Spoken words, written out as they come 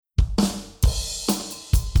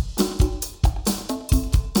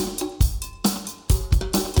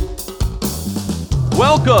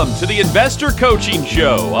Welcome to the Investor Coaching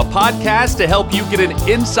Show, a podcast to help you get an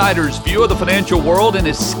insider's view of the financial world and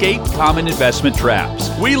escape common investment traps.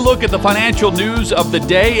 We look at the financial news of the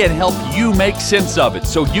day and help you make sense of it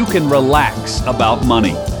so you can relax about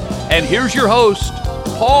money. And here's your host,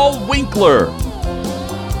 Paul Winkler.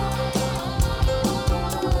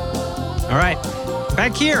 All right,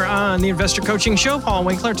 back here on the Investor Coaching Show, Paul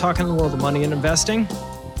Winkler, talking the world of money and investing.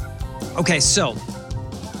 Okay, so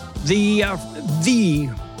the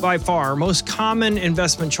by far most common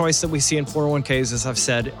investment choice that we see in 401ks, as I've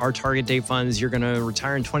said, are target date funds. You're going to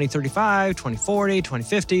retire in 2035, 2040,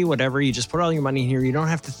 2050, whatever. You just put all your money in here. You don't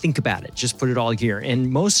have to think about it. Just put it all here.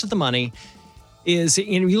 And most of the money is,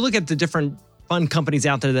 you look at the different fund companies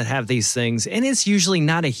out there that have these things, and it's usually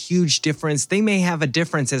not a huge difference. They may have a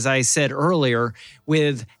difference, as I said earlier,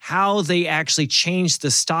 with how they actually change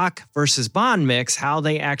the stock versus bond mix, how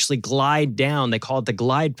they actually glide down. They call it the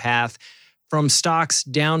glide path from stocks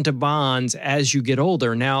down to bonds as you get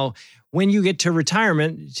older. Now, when you get to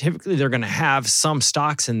retirement, typically they're going to have some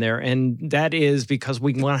stocks in there, and that is because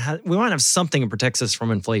we want to have something that protects us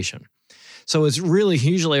from inflation. So it's really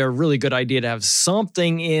usually a really good idea to have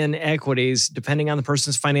something in equities, depending on the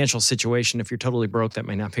person's financial situation. If you're totally broke, that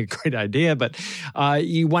may not be a great idea, but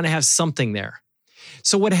you want to have something there.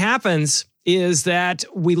 So what happens is that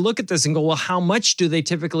we look at this and go, well, how much do they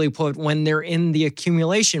typically put when they're in the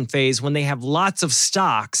accumulation phase, when they have lots of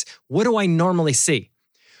stocks? What do I normally see?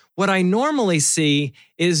 What I normally see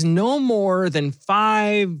is no more than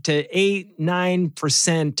 5 to 8,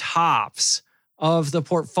 9% tops of the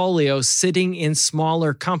portfolio sitting in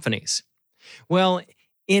smaller companies. Well,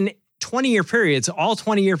 in 20-year periods, all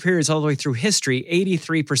 20-year periods all the way through history,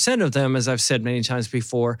 83% of them, as I've said many times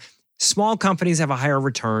before, small companies have had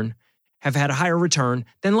a higher return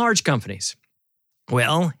than large companies.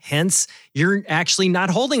 Well, hence, you're actually not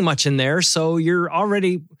holding much in there, so you're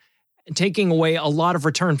already taking away a lot of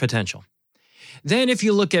return potential. Then if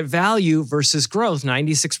you look at value versus growth,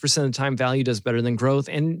 96% of the time value does better than growth,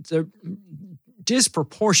 and the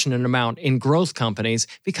disproportionate amount in growth companies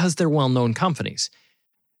because they're well-known companies.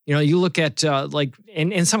 You look at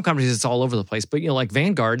in some companies it's all over the place, but like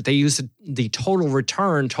Vanguard, they use the total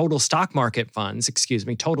return, total stock market,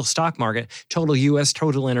 total US,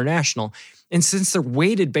 total international. And since they're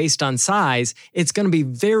weighted based on size, it's going to be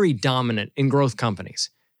very dominant in growth companies.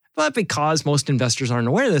 But because most investors aren't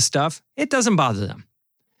aware of this stuff, it doesn't bother them.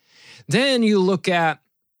 Then you look at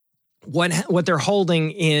what they're holding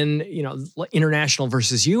in, international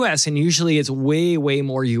versus US, and usually it's way, way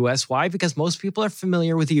more US. Why? Because most people are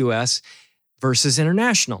familiar with US versus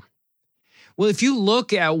international. Well, if you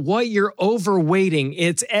look at what you're overweighting,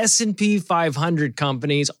 it's S&P 500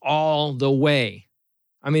 companies all the way.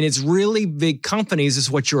 I mean, it's really big companies is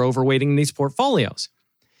what you're overweighting in these portfolios.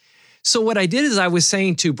 So what I did is I was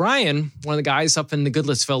saying to Brian, one of the guys up in the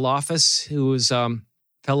Goodlettsville office, who was fellow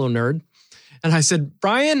nerd, and I said,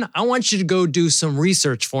 Brian, I want you to go do some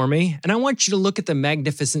research for me, and I want you to look at the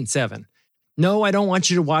Magnificent Seven. No, I don't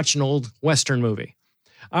want you to watch an old Western movie.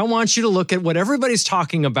 I want you to look at what everybody's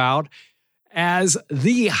talking about as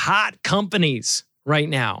the hot companies right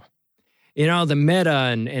now. The Meta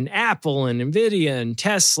and Apple and NVIDIA and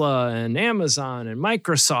Tesla and Amazon and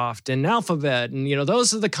Microsoft and Alphabet. And,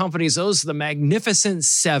 those are the companies, those are the Magnificent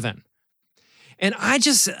Seven. And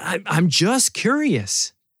I'm just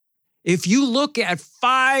curious. If you look at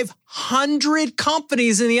 500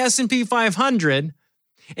 companies in the S&P 500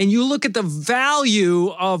 and you look at the value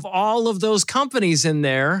of all of those companies in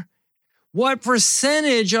there, what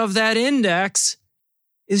percentage of that index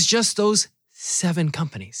is just those 7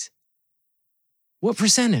 companies? What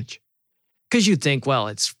percentage? Because you'd think, well,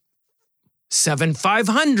 it's 7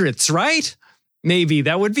 500ths, right? Maybe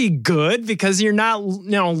that would be good because you're not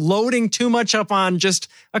loading too much up on just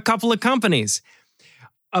a couple of companies.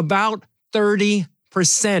 About 30%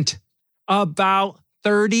 of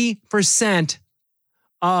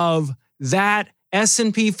that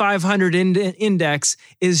S&P 500 index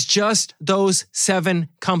is just those 7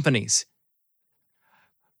 companies.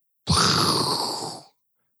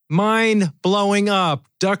 Mind blowing up,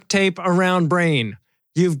 duct tape around brain.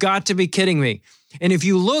 You've got to be kidding me. And if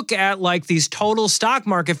you look at these total stock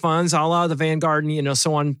market funds, a la the Vanguard and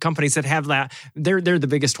so on, companies that have that, they're the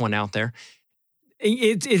biggest one out there.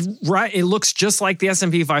 It looks just like the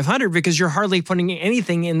S&P 500 because you're hardly putting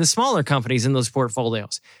anything in the smaller companies in those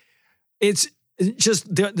portfolios. It's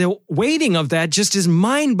just the weighting of that just is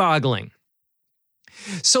mind-boggling.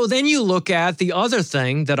 So then you look at the other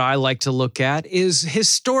thing that I like to look at is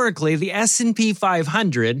historically the S&P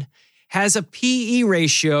 500 has a PE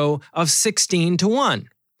ratio of 16 to 1.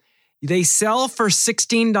 They sell for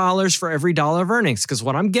 $16 for every dollar of earnings, because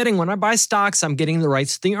what I'm getting when I buy stocks, I'm getting the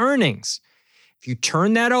rights to the earnings. If you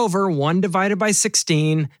turn that over, 1 divided by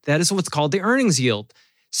 16, that is what's called the earnings yield.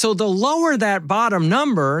 So the lower that bottom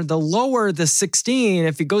number, the lower the 16.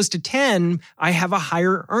 If it goes to 10, I have a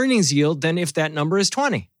higher earnings yield than if that number is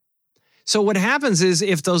 20. So what happens is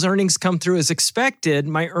if those earnings come through as expected,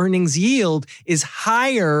 my earnings yield is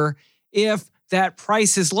higher if that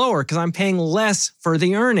price is lower, because I'm paying less for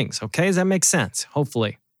the earnings. Okay, does that make sense?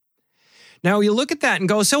 Hopefully. Now you look at that and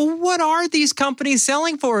go, so what are these companies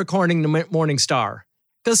selling for according to Morningstar?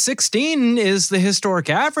 Because 16 is the historic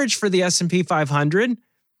average for the S&P 500.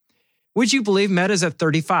 Would you believe Meta's at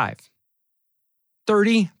 35?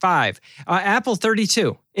 35. Apple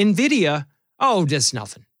 32. Nvidia, just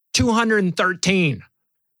nothing. 213.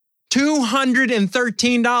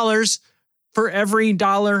 $213 for every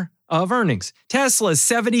dollar of earnings. Tesla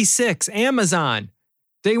 76. Amazon,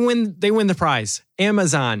 they win the prize.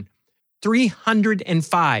 Amazon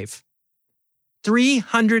 305.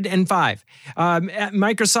 305.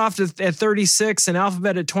 Microsoft at 36 and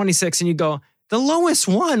Alphabet at 26, and you go, the lowest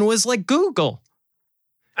one was like Google.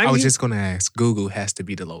 I was just going to ask. Google has to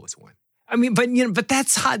be the lowest one. I mean, but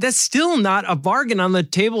that's still not a bargain on the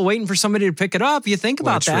table waiting for somebody to pick it up. You think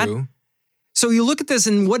about that. True. So you look at this,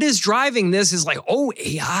 and what is driving this is like,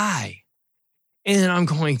 AI. And I'm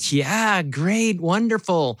going, yeah, great,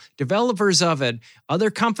 wonderful. Developers of it.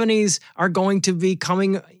 Other companies are going to be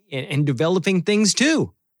coming and developing things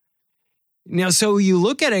too. So you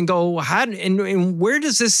look at it and go, and where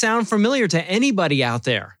does this sound familiar to anybody out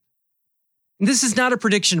there? And this is not a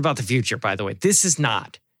prediction about the future, by the way. This is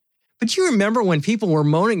not. But you remember when people were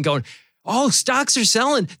moaning, going, stocks are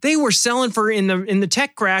selling. They were selling for in the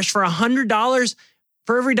tech crash for $100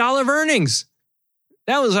 for every dollar of earnings.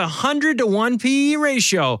 That was 100 to 1 PE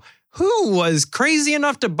ratio. Who was crazy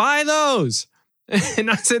enough to buy those? And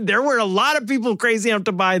I said, there were a lot of people crazy enough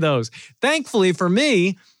to buy those. Thankfully for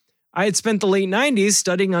me, I had spent the late 90s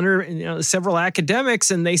studying under several academics,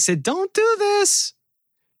 and they said, don't do this.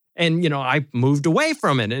 And, I moved away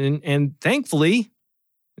from it. And thankfully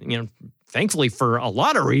for a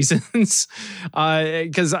lot of reasons,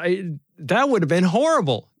 because that would have been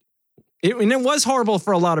horrible. It was horrible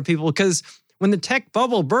for a lot of people, because when the tech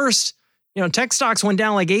bubble burst, tech stocks went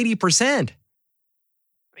down like 80%.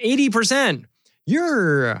 80%.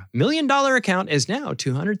 Your $1 million account is now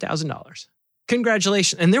 $200,000.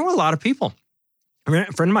 Congratulations. And there were a lot of people. A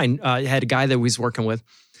friend of mine had a guy that he was working with,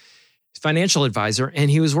 financial advisor, and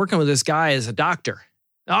he was working with this guy as a doctor.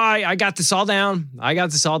 I got this all down.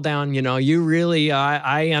 You really,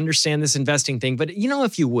 I understand this investing thing, but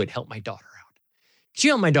if you would help my daughter out. Could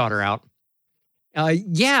you help my daughter out?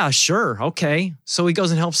 Yeah, sure. Okay. So he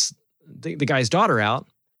goes and helps the guy's daughter out.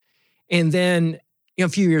 And then, a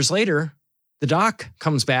few years later, the doc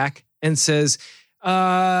comes back and says,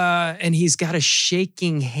 and he's got a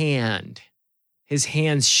shaking hand. His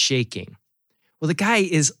hand's shaking. Well, the guy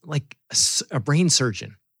is like a brain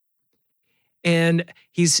surgeon. And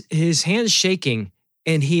his hand's shaking,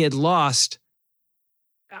 and he had lost,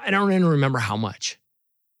 I don't even remember how much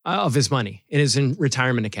of his money in his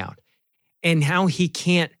retirement account. And how he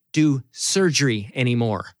can't do surgery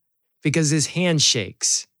anymore because his hand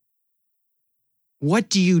shakes. What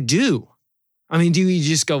do you do? I mean, do you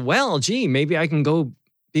just go, well, gee, maybe I can go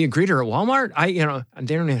be a greeter at Walmart?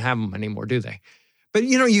 They don't even have them anymore, do they? But,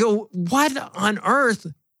 you go, what on earth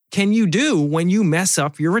can you do when you mess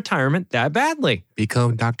up your retirement that badly?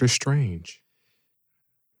 Become Dr. Strange.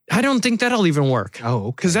 I don't think that'll even work. Oh,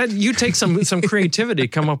 okay. Because you take some creativity to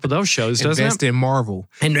come up with those shows, doesn't it? Invest in Marvel.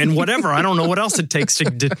 And whatever. I don't know what else it takes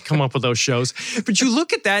to come up with those shows. But you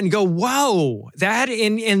look at that and go, whoa.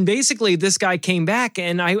 And basically this guy came back,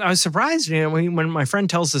 and I was surprised when my friend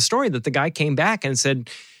tells the story that the guy came back and said,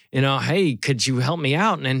 hey, could you help me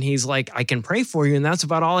out? And he's like, I can pray for you, and that's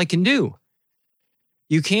about all I can do.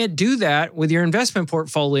 You can't do that with your investment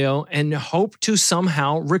portfolio and hope to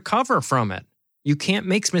somehow recover from it. You can't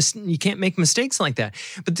make mistakes like that.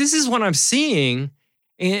 But this is what I'm seeing.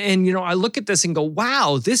 And I look at this and go,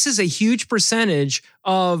 wow, this is a huge percentage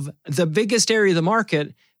of the biggest area of the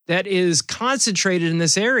market that is concentrated in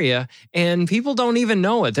this area. And people don't even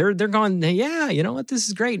know it. They're going, yeah, you know what? This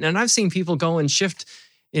is great. And I've seen people go and shift,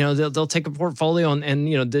 they'll take a portfolio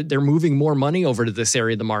and they're moving more money over to this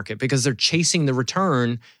area of the market because they're chasing the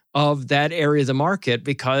return of that area of the market,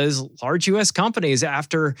 because large U.S. companies,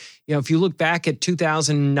 after, if you look back at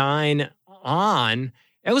 2009 on,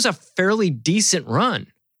 it was a fairly decent run.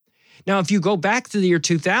 Now, if you go back to the year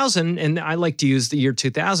 2000, and I like to use the year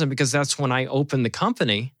 2000 because that's when I opened the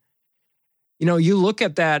company, You look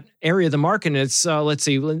at that area of the market, and it's, let's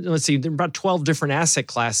see, there are about 12 different asset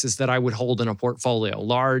classes that I would hold in a portfolio.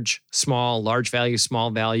 Large, small, large value,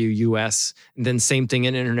 small value, US, and then same thing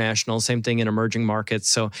in international, same thing in emerging markets.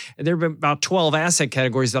 So there are about 12 asset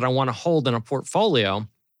categories that I want to hold in a portfolio.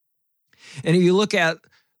 And if you look at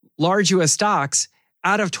large US stocks,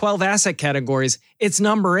 out of 12 asset categories, it's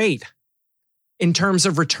number 8 in terms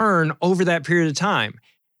of return over that period of time.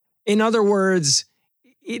 In other words,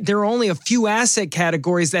 there are only a few asset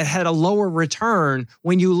categories that had a lower return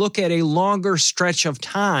when you look at a longer stretch of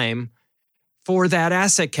time for that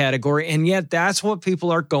asset category. And yet that's what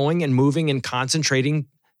people are going and moving and concentrating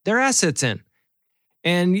their assets in.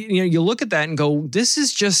 And you look at that and go, this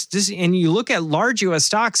is just this. And you look at large US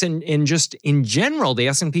stocks and just in general, the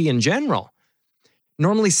S&P in general,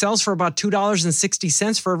 normally sells for about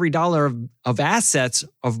 $2.60 for every dollar of assets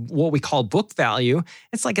of what we call book value.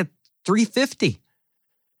 It's like a $3.50.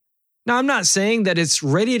 Now, I'm not saying that it's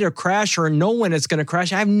ready to crash or know when it's going to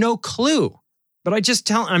crash. I have no clue. But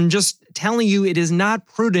I'm just telling you it is not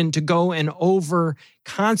prudent to go and over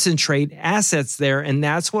concentrate assets there. And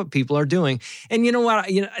that's what people are doing. And you know what?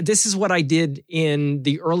 This is what I did in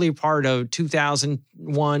the early part of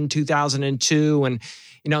 2001, 2002. And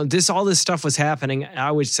all this stuff was happening. I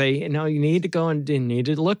would say, you need to go and you need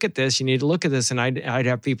to look at this. You need to look at this. And I'd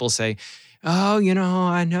have people say, oh,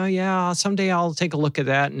 I know, yeah, someday I'll take a look at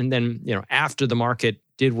that. And then, after the market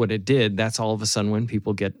did what it did, that's all of a sudden when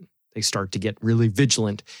people they start to get really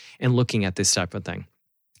vigilant and looking at this type of thing.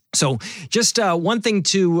 So just one thing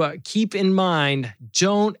to keep in mind,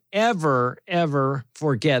 don't ever, ever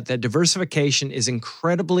forget that diversification is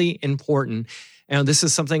incredibly important. And this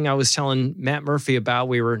is something I was telling Matt Murphy about.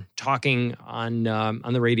 We were talking on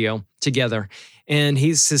the radio together. And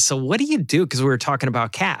he says, so what do you do? Because we were talking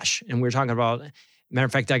about cash. And we were talking about, matter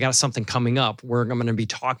of fact, I got something coming up where I'm going to be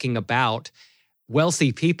talking about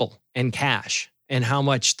wealthy people and cash and how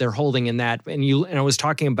much they're holding in that. And I was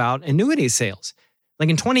talking about annuity sales. Like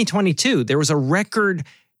in 2022, there was a record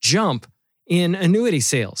jump in annuity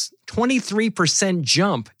sales, 23%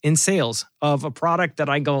 jump in sales of a product that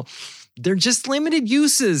I go, they're just limited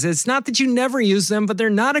uses. It's not that you never use them, but they're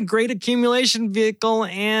not a great accumulation vehicle.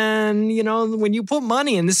 And, when you put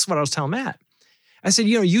money in, this is what I was telling Matt. I said,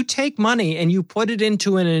 you take money and you put it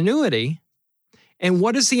into an annuity. And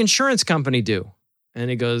what does the insurance company do? And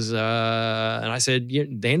he goes, and I said,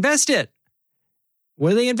 they invest it. What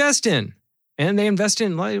do they invest in? And they invest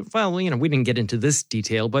in, we didn't get into this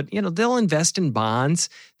detail, but, they'll invest in bonds.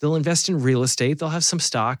 They'll invest in real estate. They'll have some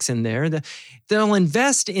stocks in there. They'll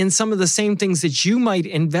invest in some of the same things that you might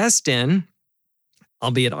invest in,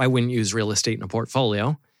 albeit I wouldn't use real estate in a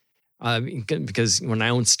portfolio because when I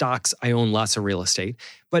own stocks, I own lots of real estate.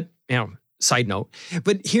 But, side note.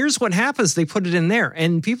 But here's what happens. They put it in there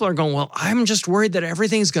and people are going, well, I'm just worried that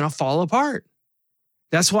everything's going to fall apart.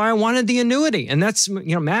 That's why I wanted the annuity. And that's,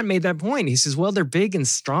 Matt made that point. He says, well, they're big and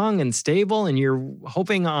strong and stable, and you're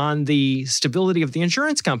hoping on the stability of the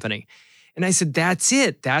insurance company. And I said, that's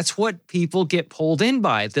it. That's what people get pulled in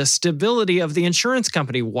by, the stability of the insurance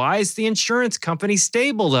company. Why is the insurance company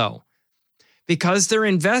stable, though? Because they're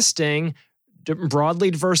investing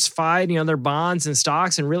broadly diversified, their bonds and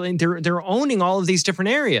stocks, and really they're owning all of these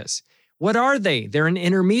different areas. What are they? They're an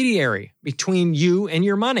intermediary between you and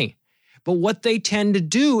your money. But what they tend to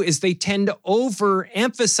do is they tend to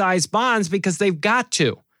overemphasize bonds because they've got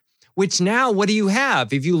to, which now what do you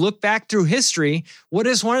have? If you look back through history, what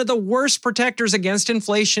is one of the worst protectors against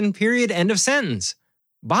inflation, period, end of sentence?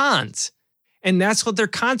 Bonds. And that's what they're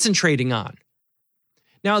concentrating on.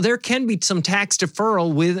 Now, there can be some tax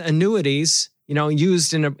deferral with annuities,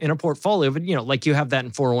 used in a portfolio, but, like you have that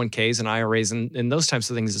in 401ks and IRAs and those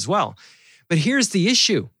types of things as well. But here's the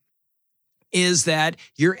issue. Is that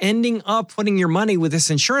you're ending up putting your money with this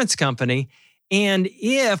insurance company. And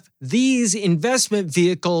if these investment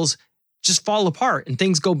vehicles just fall apart and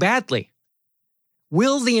things go badly,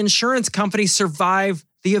 will the insurance company survive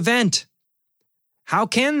the event? How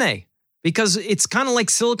can they? Because it's kind of like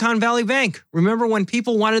Silicon Valley Bank. Remember when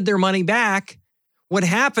people wanted their money back, what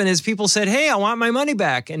happened is people said, hey, I want my money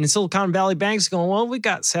back. And Silicon Valley Bank's going, well, we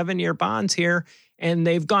got 7-year bonds here and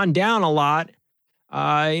they've gone down a lot.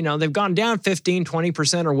 They've gone down 15,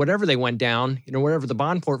 20% or whatever they went down, whatever the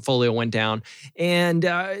bond portfolio went down. And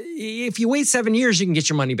if you wait 7 years, you can get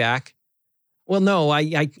your money back. Well, no,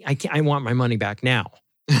 I want my money back now.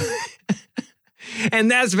 And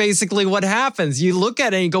that's basically what happens. You look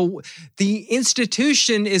at it and you go, the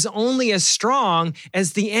institution is only as strong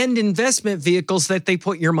as the end investment vehicles that they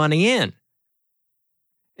put your money in.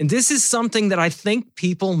 And this is something that I think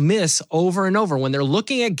people miss over and over. When they're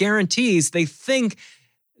looking at guarantees, they think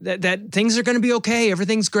that things are going to be okay.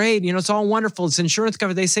 Everything's great. It's all wonderful. It's insurance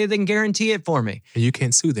cover. They say they can guarantee it for me. And you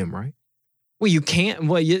can't sue them, right? Well, you can't.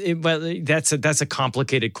 Well, that's a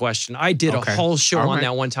complicated question. I did a whole show on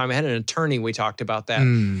that one time. I had an attorney. We talked about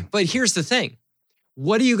that. But here's the thing.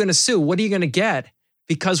 What are you going to sue? What are you going to get?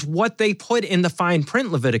 Because what they put in the fine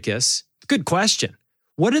print, Leviticus, good question.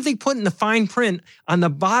 What do they put in the fine print on the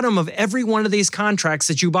bottom of every one of these contracts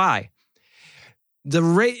that you buy? The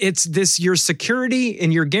rate, your security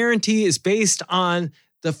and your guarantee is based on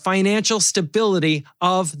the financial stability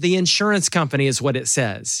of the insurance company is what it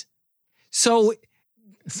says. So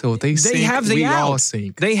they have the out. All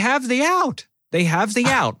sink. They have the out. They have the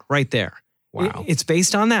out right there. Wow. It's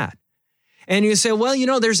based on that. And you say, well,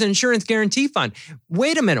 there's an insurance guarantee fund.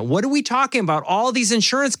 Wait a minute. What are we talking about? All these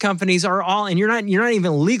insurance companies are all, and you're not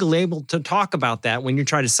even legally able to talk about that when you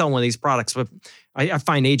try to sell one of these products. But I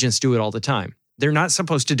find agents do it all the time. They're not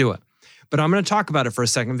supposed to do it. But I'm going to talk about it for a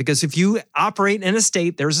second, because if you operate in a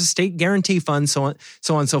state, there's a state guarantee fund, so on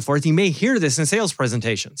and so forth. You may hear this in sales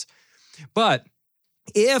presentations. But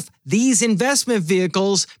if these investment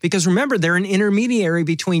vehicles, because remember, they're an intermediary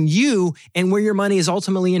between you and where your money is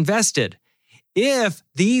ultimately invested. If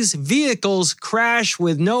these vehicles crash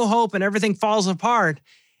with no hope and everything falls apart,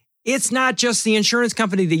 it's not just the insurance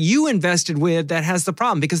company that you invested with that has the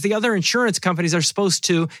problem, because the other insurance companies are supposed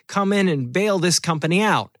to come in and bail this company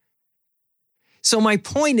out. So my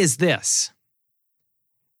point is this.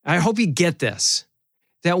 I hope you get this,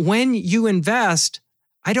 that when you invest,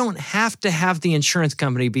 I don't have to have the insurance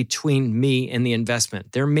company between me and the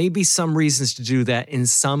investment. There may be some reasons to do that in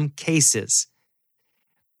some cases.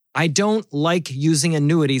 I don't like using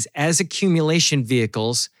annuities as accumulation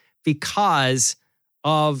vehicles because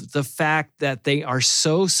of the fact that they are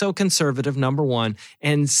so conservative, number one,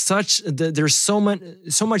 and there's so much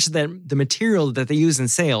that the material that they use in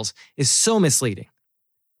sales is so misleading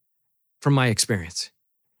from my experience.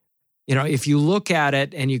 If you look at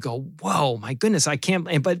it and you go, whoa, my goodness, I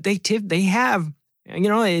can't, but they have,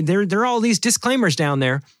 there are all these disclaimers down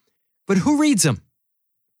there, but who reads them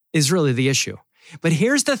is really the issue. But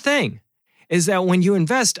here's the thing, is that when you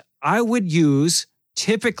invest, I would use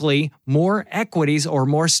typically more equities or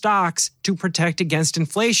more stocks to protect against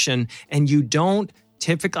inflation. And you don't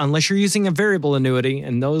typically, unless you're using a variable annuity,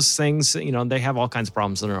 and those things, they have all kinds of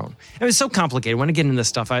problems of their own. And it's so complicated. When I get into this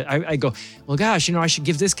stuff, I go, well, gosh, I should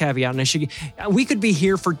give this caveat, and we could be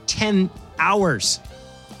here for 10 hours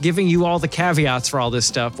giving you all the caveats for all this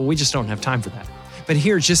stuff, but we just don't have time for that. But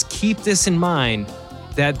here, just keep this in mind,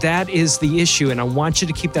 that is the issue, and I want you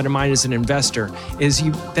to keep that in mind as an investor, is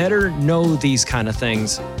you better know these kind of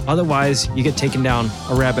things. Otherwise, you get taken down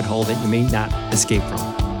a rabbit hole that you may not escape from.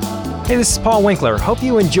 Hey, this is Paul Winkler. Hope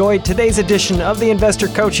you enjoyed today's edition of the Investor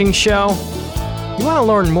Coaching Show. You want to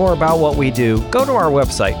learn more about what we do, go to our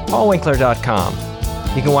website, paulwinkler.com.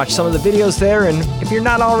 You can watch some of the videos there, and if you're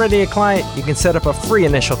not already a client, you can set up a free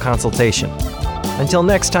initial consultation. Until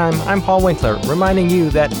next time, I'm Paul Winkler, reminding you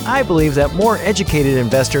that I believe that more educated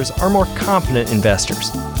investors are more confident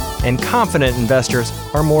investors, and confident investors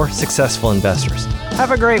are more successful investors.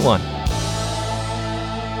 Have a great one.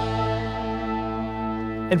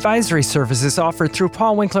 Advisory services offered through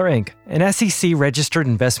Paul Winkler, Inc., an SEC-registered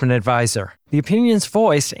investment advisor. The opinions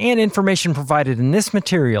voiced and information provided in this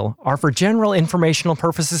material are for general informational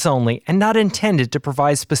purposes only and not intended to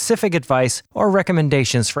provide specific advice or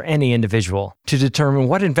recommendations for any individual. To determine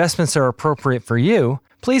what investments are appropriate for you,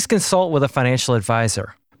 please consult with a financial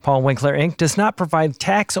advisor. Paul Winkler, Inc. does not provide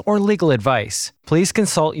tax or legal advice. Please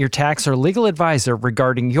consult your tax or legal advisor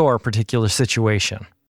regarding your particular situation.